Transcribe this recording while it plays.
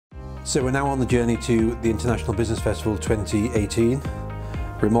So we're now on the journey to the International Business Festival 2018.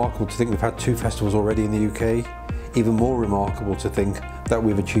 Remarkable to think we've had 2 festivals already in the UK. Even more remarkable to think that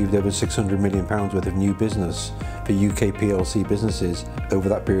we've achieved over £600 million worth of new business for UK PLC businesses over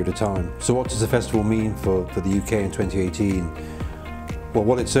that period of time. So what does the festival mean for the UK in 2018? Well,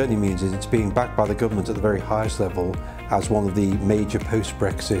 what it certainly means is it's being backed by the government at the very highest level as one of the major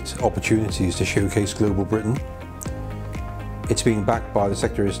post-Brexit opportunities to showcase global Britain. It's being backed by the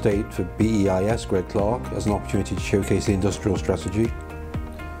Secretary of State for BEIS, Greg Clark, as an opportunity to showcase the industrial strategy.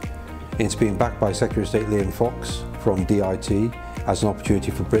 It's being backed by Secretary of State Liam Fox from DIT as an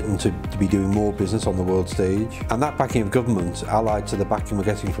opportunity for Britain to be doing more business on the world stage. And that backing of government, allied to the backing we're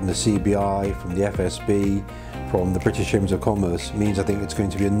getting from the CBI, from the FSB, from the British Chambers of Commerce, means I think it's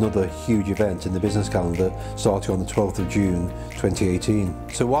going to be another huge event in the business calendar starting on the 12th of June 2018.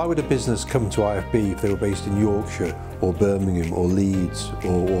 So why would a business come to IFB if they were based in Yorkshire or Birmingham or Leeds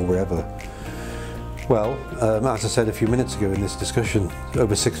or wherever? Well, as I said a few minutes ago in this discussion,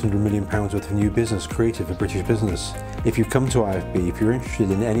 over £600 million worth of new business created for British business. If you come to IFB, if you're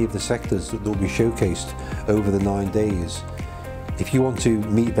interested in any of the sectors that will be showcased over the 9 days, if you want to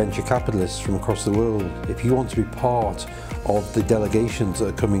meet venture capitalists from across the world, if you want to be part of the delegations that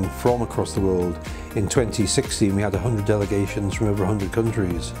are coming from across the world, in 2016 we had 100 delegations from over 100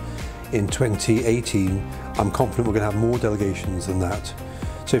 countries. In 2018, I'm confident we're going to have more delegations than that.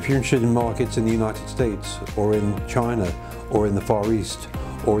 So if you're interested in markets in the United States, or in China, or in the Far East,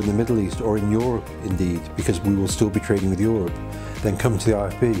 or in the Middle East, or in Europe indeed, because we will still be trading with Europe, then come to the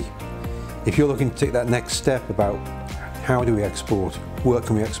IFB. If you're looking to take that next step about how do we export, where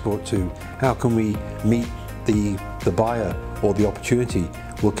can we export to, how can we meet the buyer or the opportunity,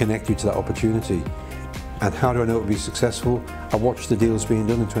 we'll connect you to that opportunity. And how do I know it will be successful? I've watched the deals being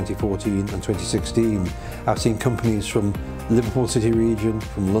done in 2014 and 2016. I've seen companies from Liverpool City region,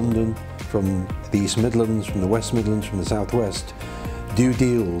 from London, from the East Midlands, from the West Midlands, from the South West, do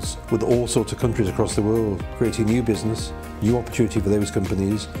deals with all sorts of countries across the world, creating new business, new opportunity for those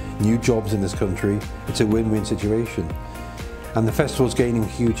companies, new jobs in this country. It's a win-win situation. And the festival's gaining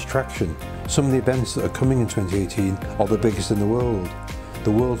huge traction. Some of the events that are coming in 2018 are the biggest in the world.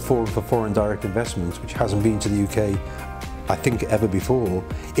 The World Forum for Foreign Direct Investments, which hasn't been to the UK, I think, ever before,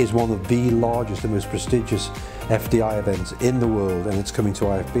 is one of the largest and most prestigious FDI events in the world, and it's coming to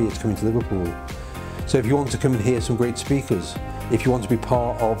IFB, it's coming to Liverpool. So if you want to come and hear some great speakers, if you want to be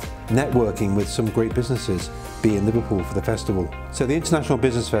part of networking with some great businesses, be in Liverpool for the festival. So the International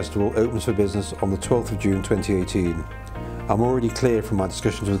Business Festival opens for business on the 12th of June 2018. I'm already clear from my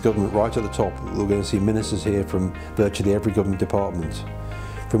discussions with government right at the top that we're going to see ministers here from virtually every government department.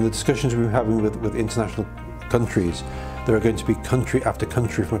 From the discussions we've been having with international countries, there are going to be country after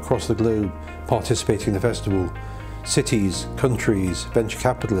country from across the globe participating in the festival. Cities, countries, venture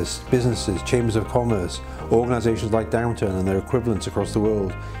capitalists, businesses, chambers of commerce, organisations like Downturn and their equivalents across the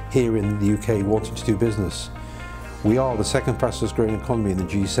world here in the UK wanting to do business. We are the second fastest growing economy in the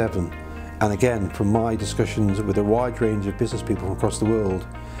G7, and again, from my discussions with a wide range of business people from across the world,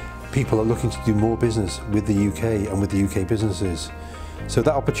 people are looking to do more business with the UK and with the UK businesses. So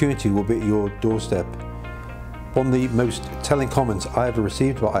that opportunity will be at your doorstep. One of the most telling comments I ever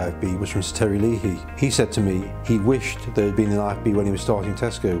received about IFB was from Sir Terry Leahy. He said to me he wished there had been an IFB when he was starting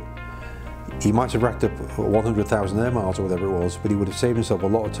Tesco. He might have racked up 100,000 air miles or whatever it was, but he would have saved himself a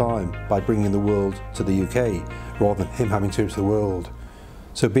lot of time by bringing the world to the UK rather than him having to go to the world.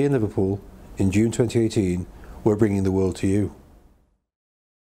 So be in Liverpool in June 2018, we're bringing the world to you.